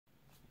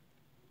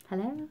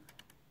Hello,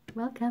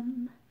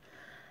 welcome.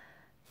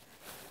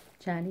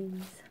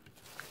 Chinese.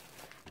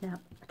 Now,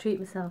 I treat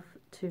myself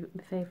to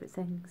my favourite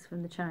things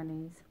from the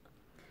Chinese.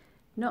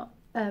 Not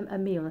a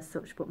meal as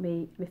such, but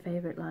my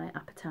favourite like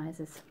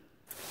appetisers.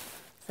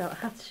 So I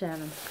had to share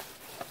them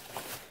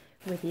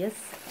with you.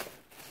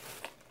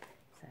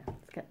 So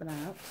let's get them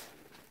out.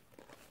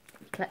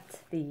 You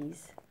collect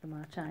these from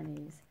our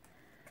Chinese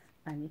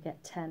and you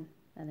get 10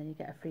 and then you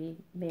get a free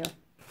meal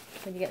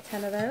when you get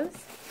 10 of those.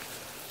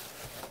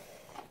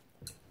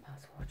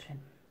 Mouth's watering.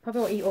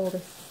 Probably won't eat all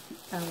this,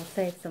 I will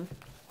save some.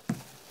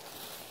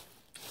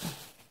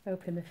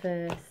 Open the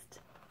first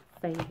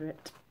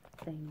favourite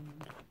thing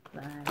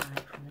that I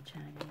like from the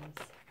Chinese.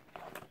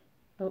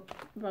 Oh,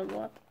 wrong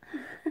one.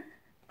 I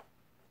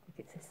think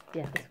it's this,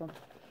 yeah, this one.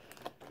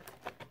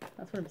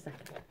 That's one of a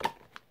second.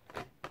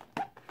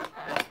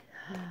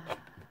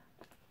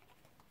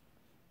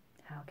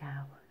 How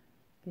cow.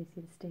 Can you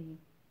see the steam?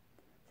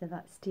 So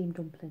that's steamed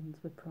dumplings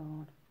with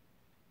prawn.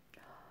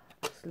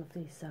 I just love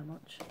these so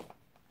much.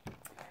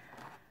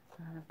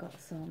 And I've got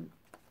some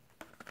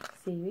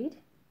seaweed.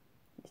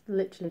 It's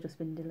literally just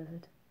been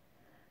delivered.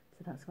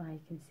 So that's why you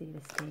can see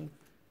the steam.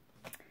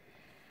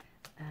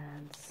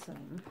 And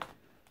some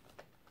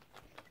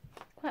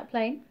quite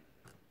plain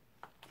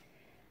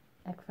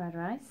egg fried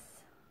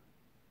rice.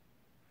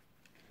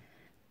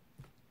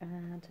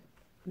 And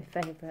my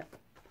favourite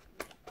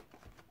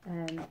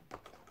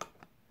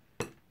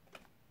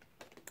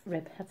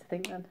rib, had to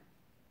think then,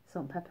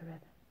 salt and pepper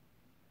rib.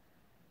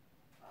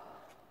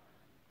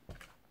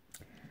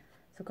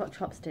 So I've got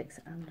chopsticks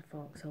and a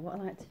fork, so what I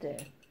like to do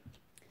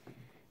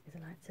is I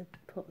like to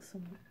put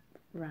some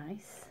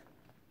rice,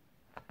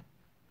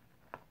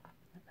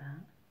 like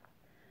that,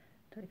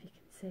 don't know if you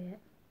can see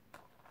it,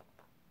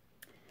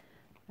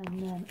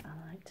 and then I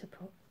like to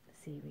put the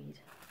seaweed,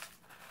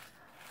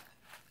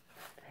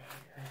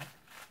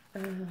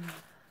 favourite,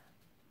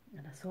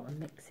 and I sort of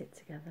mix it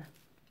together.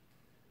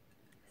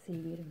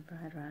 Seaweed and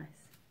fried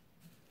rice.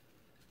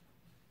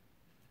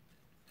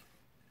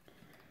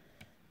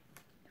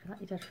 I feel like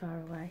you're dead far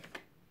away.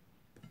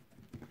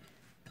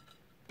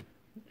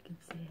 You can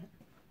see it.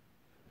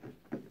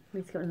 We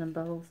need to get one of them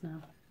bowls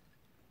now.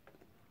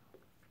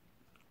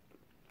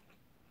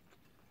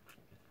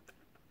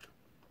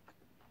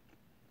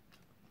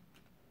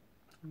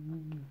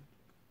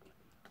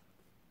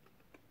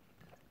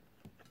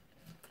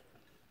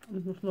 I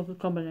just love the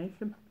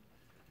combination.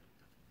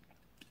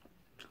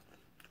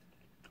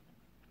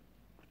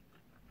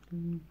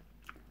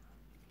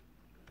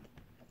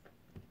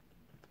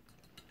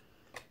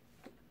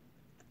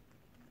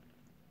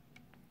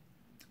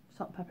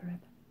 Salt and pepper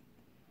rib.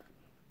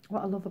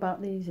 What I love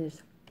about these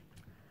is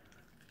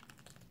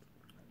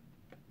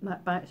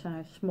like bite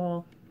size,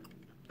 small,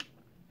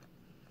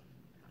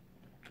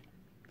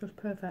 just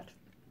perfect.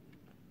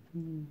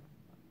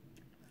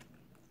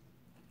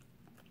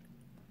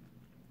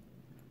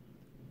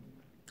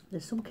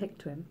 There's some kick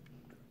to him,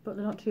 but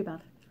they're not too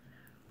bad.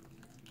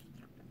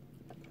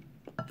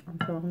 I'm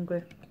so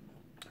hungry.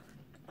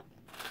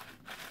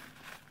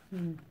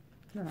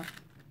 Yeah.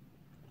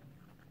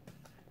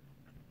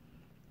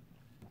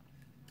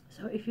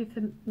 So if you're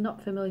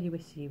not familiar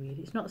with seaweed,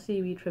 it's not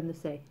seaweed from the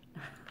sea.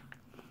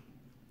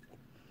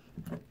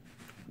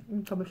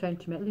 You're probably saying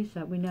to me, at least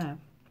that we know.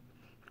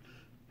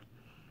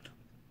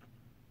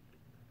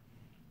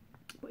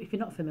 But if you're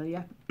not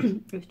familiar,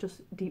 it's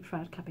just deep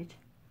fried cabbage.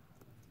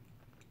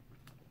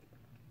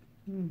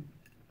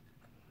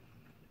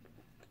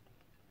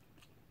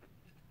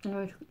 I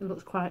know it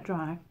looks quite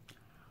dry,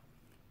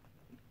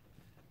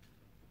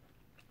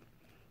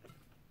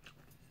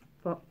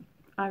 but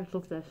I just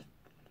love this.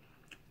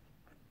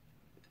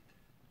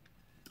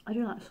 I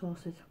do like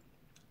sauces.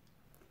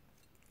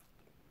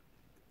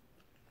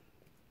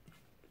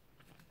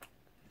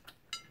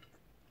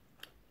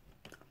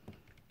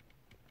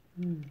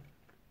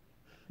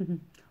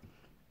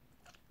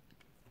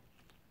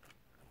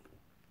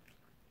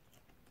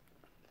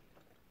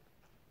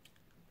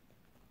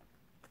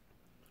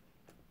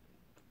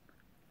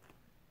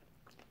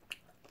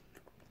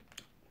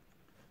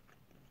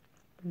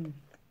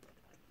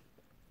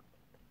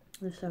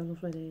 They're so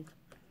lovely, these.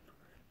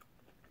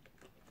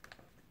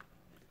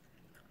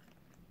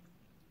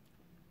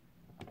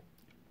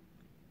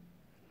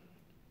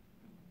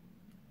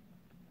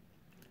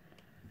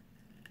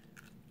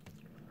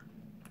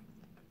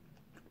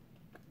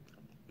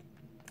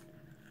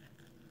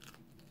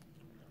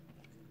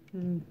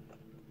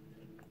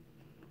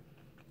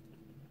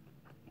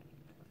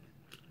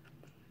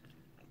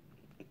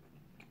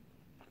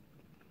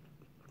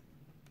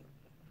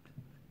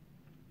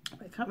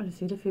 But I can't really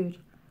see the food.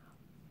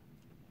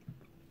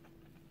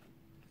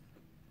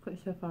 Got it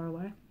so far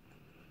away.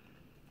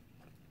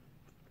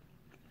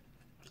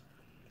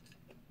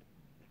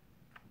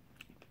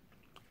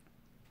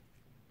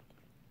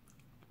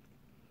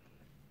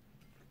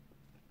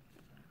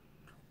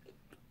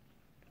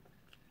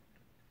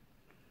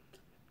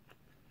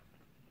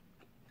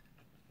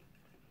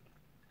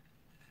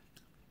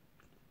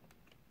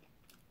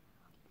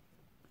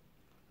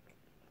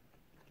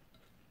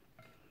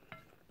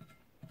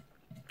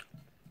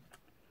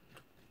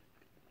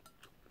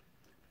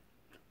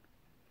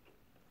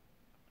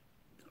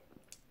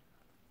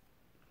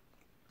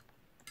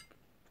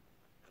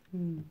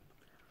 Mm.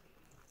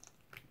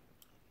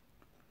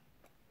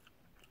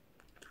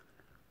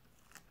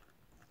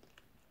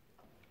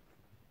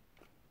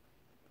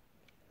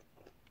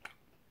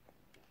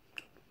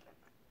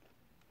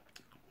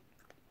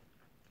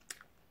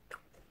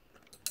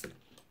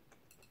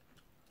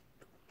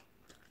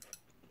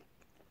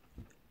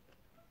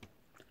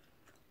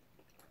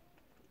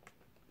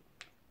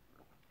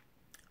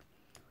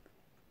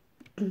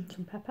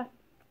 Some pepper.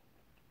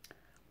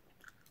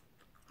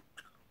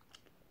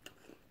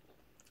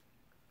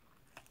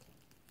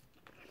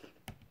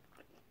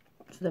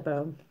 To the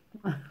bone.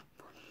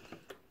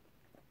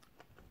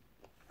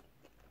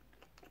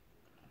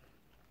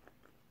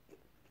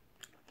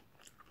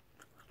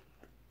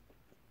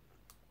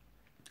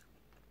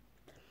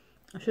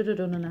 I should have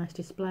done a nice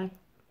display,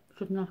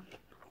 shouldn't I?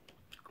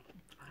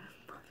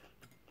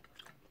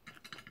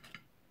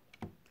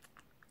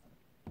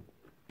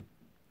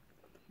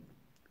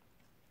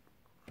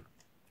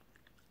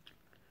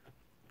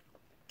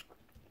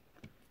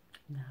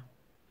 Now,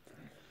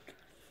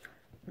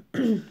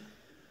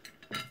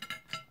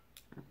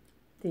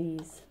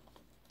 these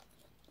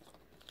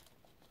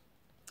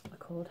are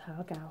called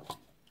Hargao.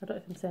 I don't know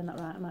if I'm saying that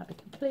right, I might be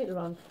completely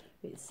wrong.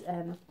 It's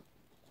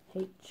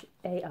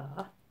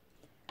H-A-R-K-A-R,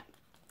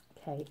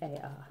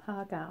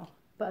 Hargao.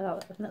 But I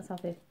think that's how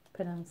they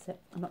pronounce it.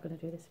 I'm not going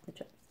to do this with the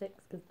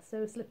chopsticks because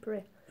they're so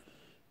slippery.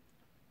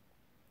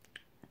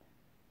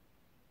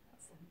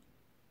 That's them.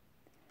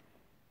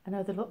 I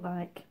know they look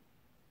like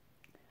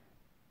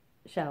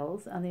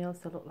shells and they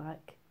also look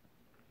like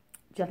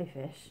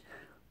jellyfish,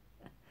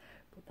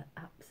 but they're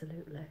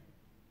absolutely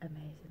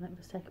amazing. Let me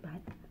just take a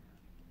bite.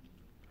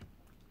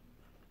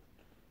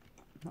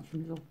 That's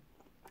unusual.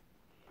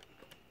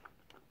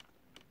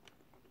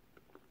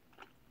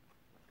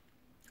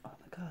 Oh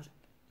my god.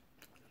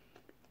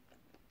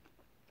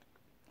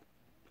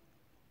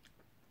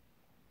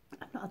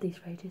 I've not had these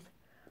for ages.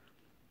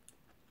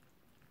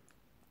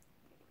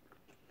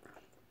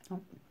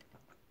 Oh.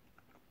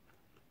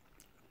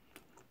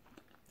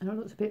 I know it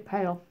looks a bit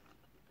pale.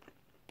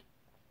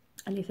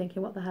 And you're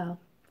thinking, what the hell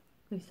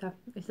is that?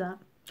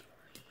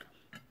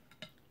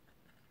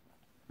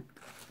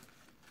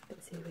 Bit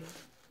of seaweed.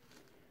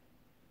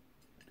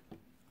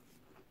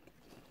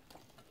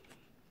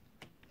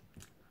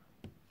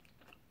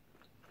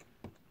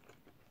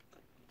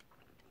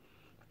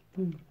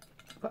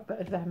 I've got a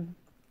bit of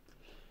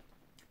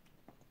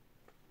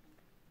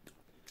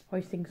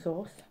hoisin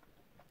sauce.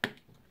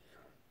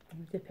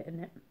 I'll dip it in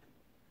it.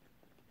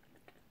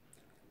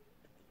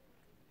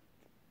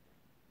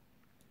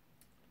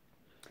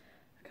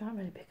 I can't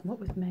really pick them up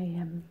with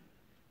my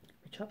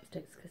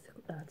chopsticks because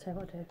I'll tell you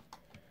what I'll do.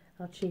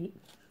 I'll cheat.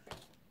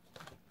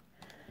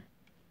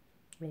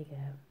 There you go.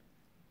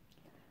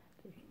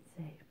 So you can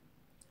see.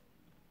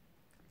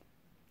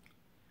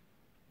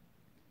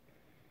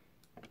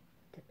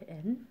 Dip it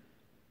in.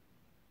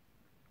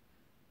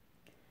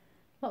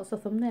 Lots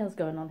of thumbnails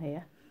going on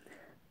here.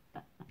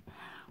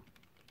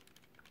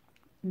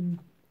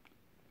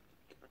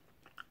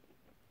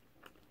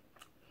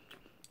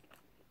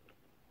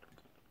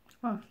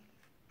 Oh.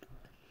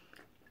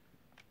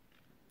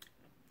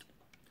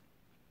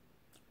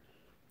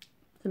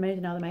 It's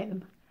amazing how they make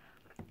them.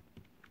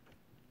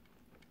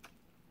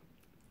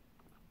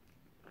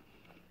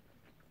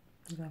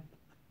 Okay.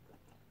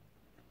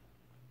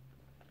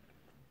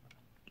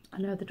 I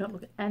know they don't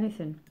look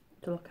anything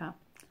to look at.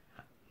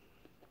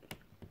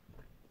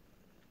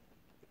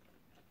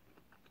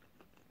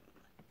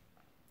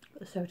 But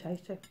they're so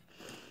tasty.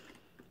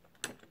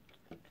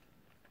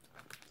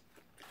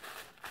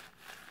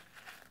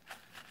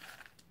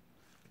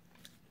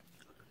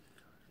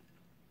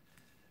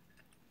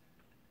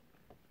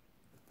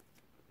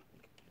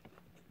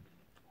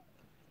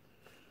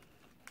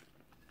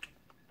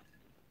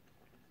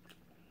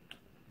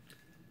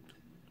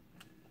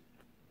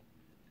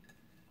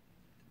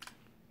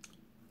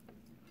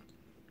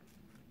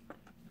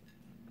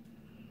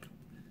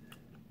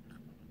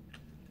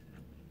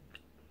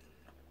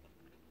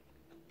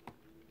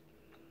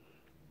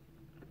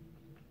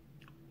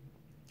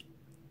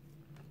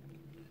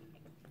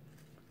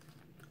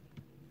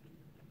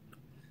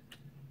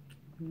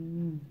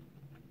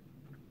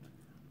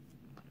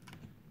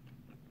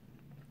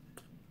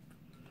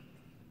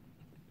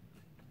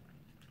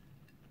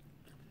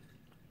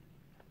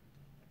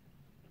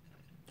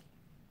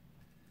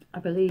 I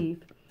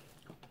believe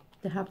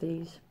they have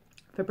these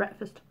for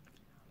breakfast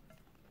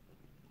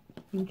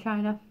in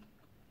China.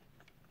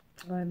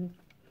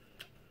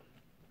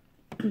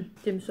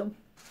 Dim sum.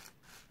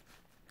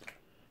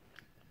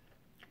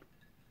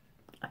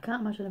 I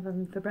can't imagine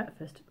having them for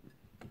breakfast,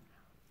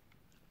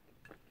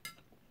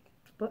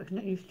 but if you're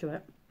not used to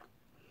it,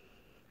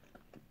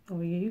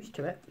 or you're used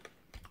to it,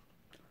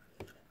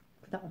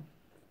 that one.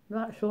 They're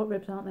like short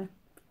ribs, aren't they?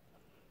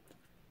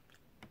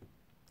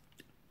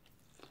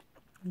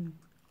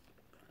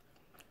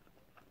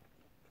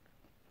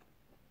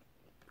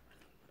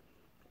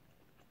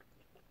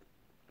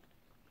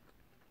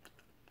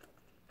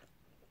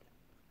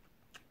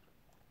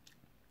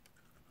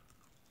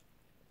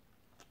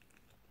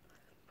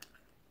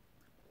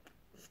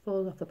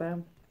 falls off the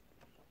bone.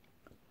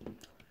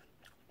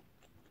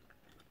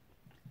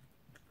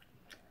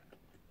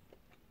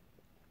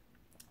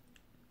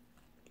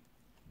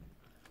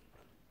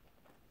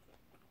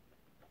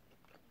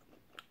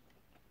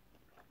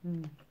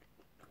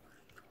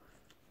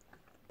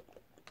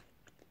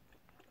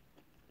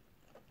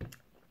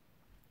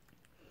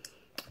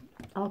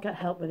 I'll get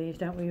help with these,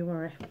 don't you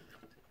worry.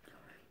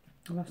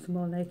 I'll have some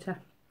more later.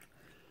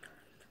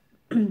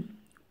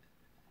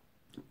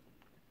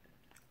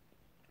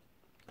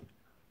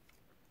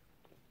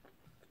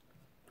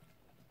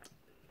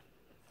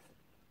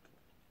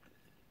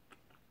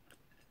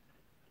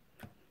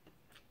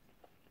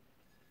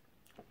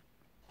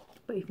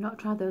 But if you've not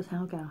tried those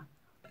hao-gar,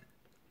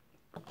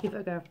 give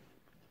it a go.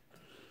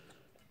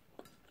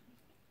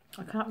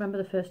 I can't remember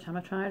the first time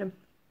I tried them.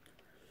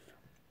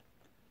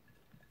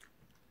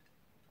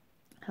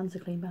 Hands are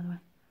clean, by the way.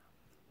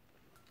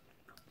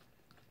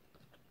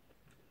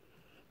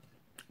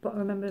 But I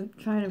remember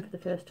trying them for the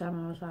first time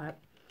and I was like,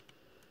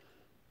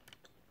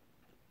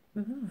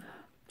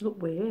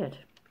 look weird.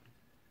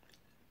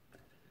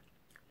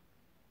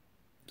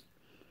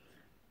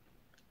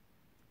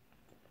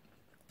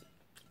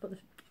 But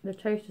the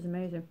taste is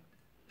amazing.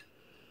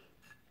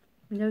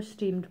 You know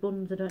steamed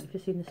buns, I don't know if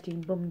you've seen the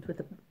steamed buns with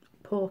the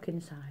pork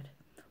inside.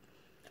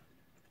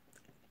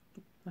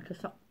 Like a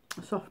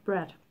soft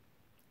bread.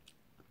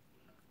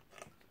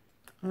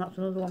 And that's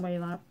another one where you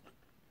like,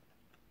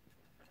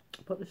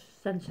 but it's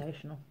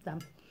sensational, damn.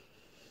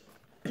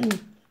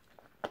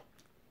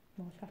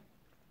 Water.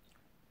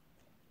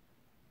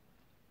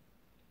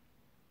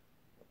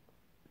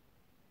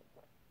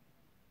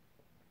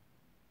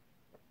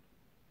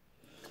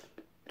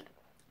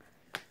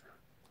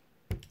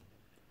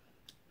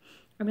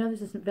 I know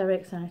this isn't very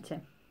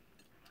exciting.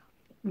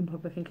 I'm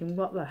probably thinking,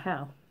 what the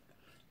hell?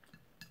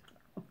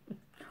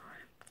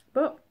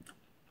 But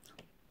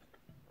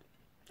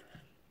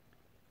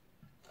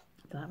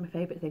they're like my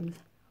favourite things.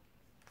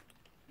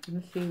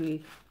 And the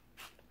seaweed.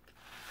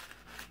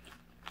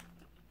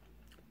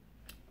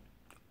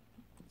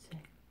 Let's see.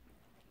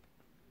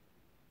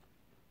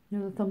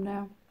 Another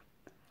thumbnail.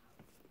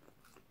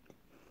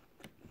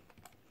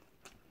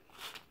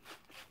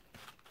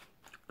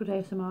 Good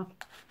ASMR.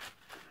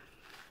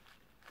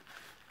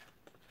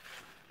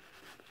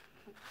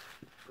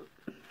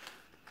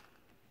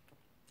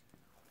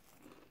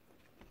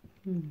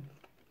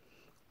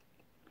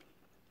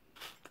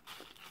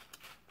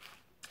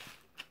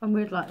 I'm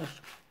weird like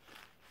this.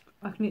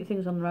 I can eat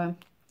things on their own.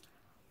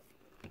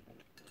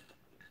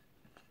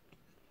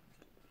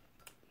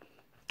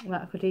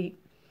 Like I could eat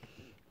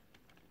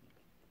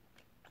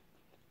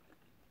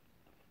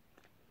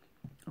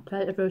a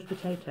plate of roast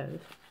potatoes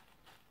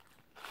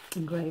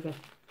and gravy,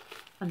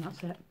 and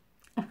that's it.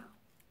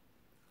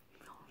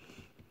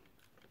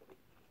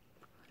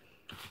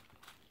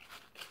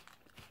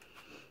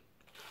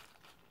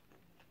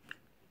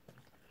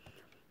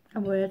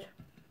 I'm weird.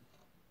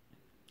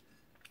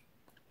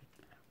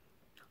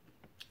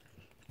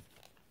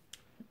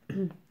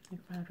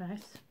 Fried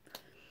rice.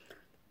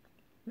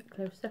 A bit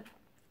closer.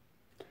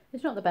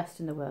 It's not the best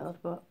in the world,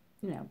 but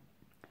you know,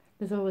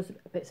 there's always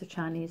bits of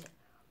Chinese.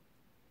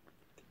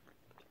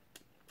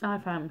 I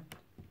found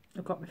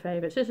I've got my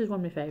favourites. This is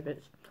one of my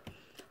favourites.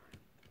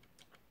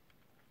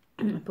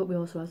 But we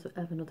also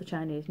have another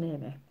Chinese near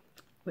me,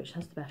 which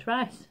has the best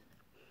rice.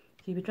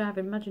 So you'd be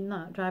driving, imagine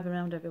that, driving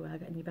around everywhere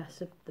getting your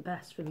best of the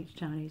best from each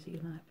Chinese that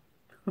you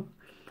like.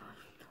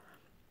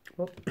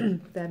 Well,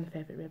 they're my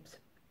favourite ribs.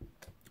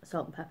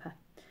 Salt and pepper.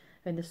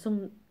 And there's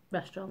some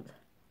restaurants,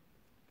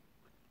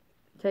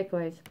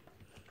 takeaways,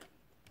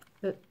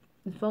 that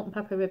the salt and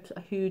pepper ribs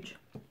are huge.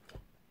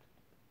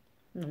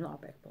 Not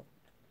a big, but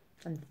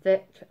and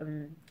thick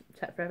and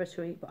take forever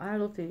to eat. But I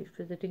love these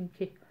because they're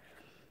dinky,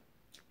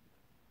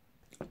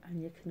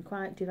 and you can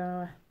quite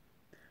devour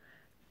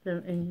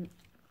them in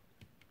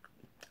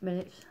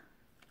minutes.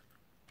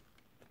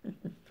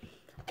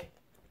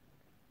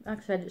 Like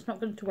I said, it's not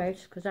going to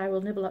waste because I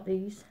will nibble at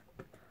these,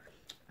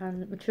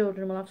 and my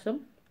children will have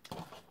some,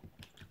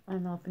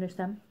 and I'll finish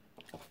them.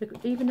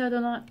 Because even though they're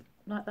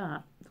like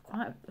that,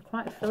 they're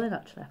quite filling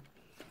actually.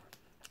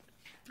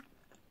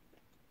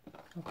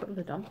 I'll put the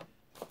lid on.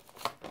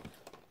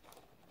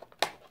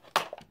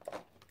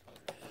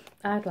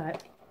 I'd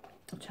like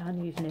a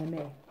Chinese near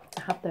me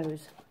to have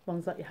those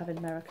ones that you have in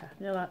America.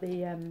 You know, like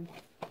the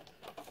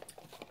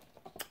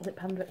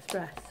Panda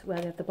Express, where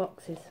they have the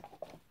boxes.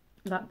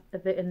 That a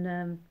bit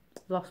in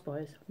Lost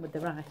Boys with the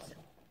rice.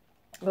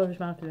 It always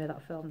reminds me of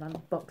that film, then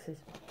boxes.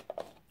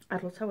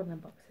 I'd love to have one of them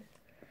boxes.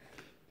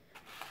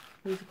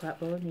 These are quite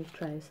boring, these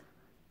trays.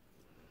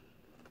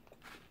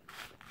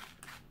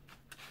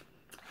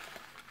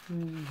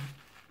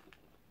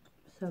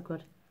 So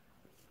good.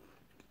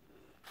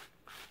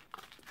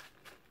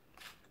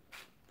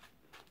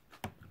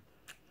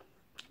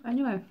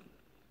 Anyway,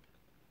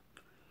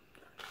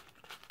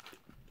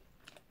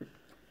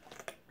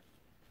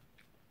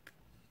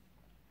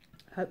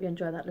 I hope you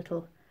enjoy that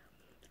little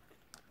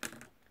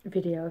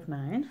video of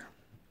mine.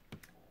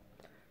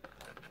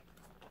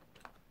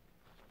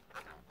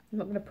 I'm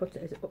not going to put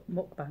it as a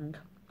mukbang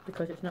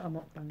because it's not a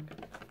mukbang.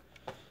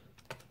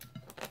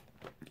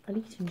 An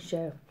eating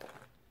show.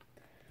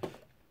 I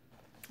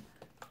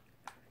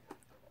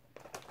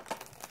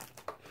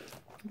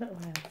don't know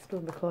why I'm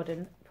still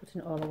recording,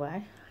 putting it all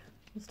away.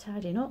 Just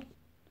tidying up.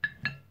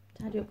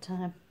 Tidy up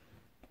time.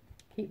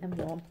 Keep them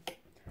warm.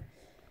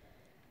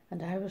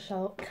 And I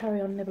shall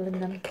carry on nibbling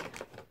them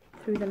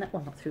through the night.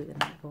 Well, not through the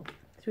night, but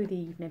through the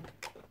evening.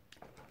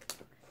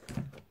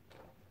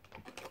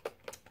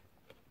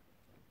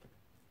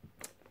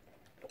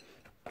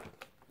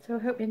 So I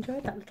hope you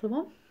enjoyed that little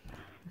one.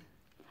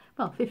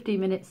 Well, 15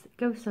 minutes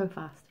goes so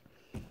fast.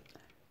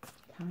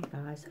 Time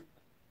flies.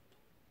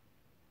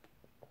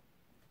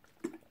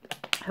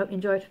 Hope you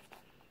enjoyed.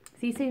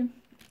 See you soon.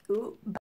 Ooh, bye.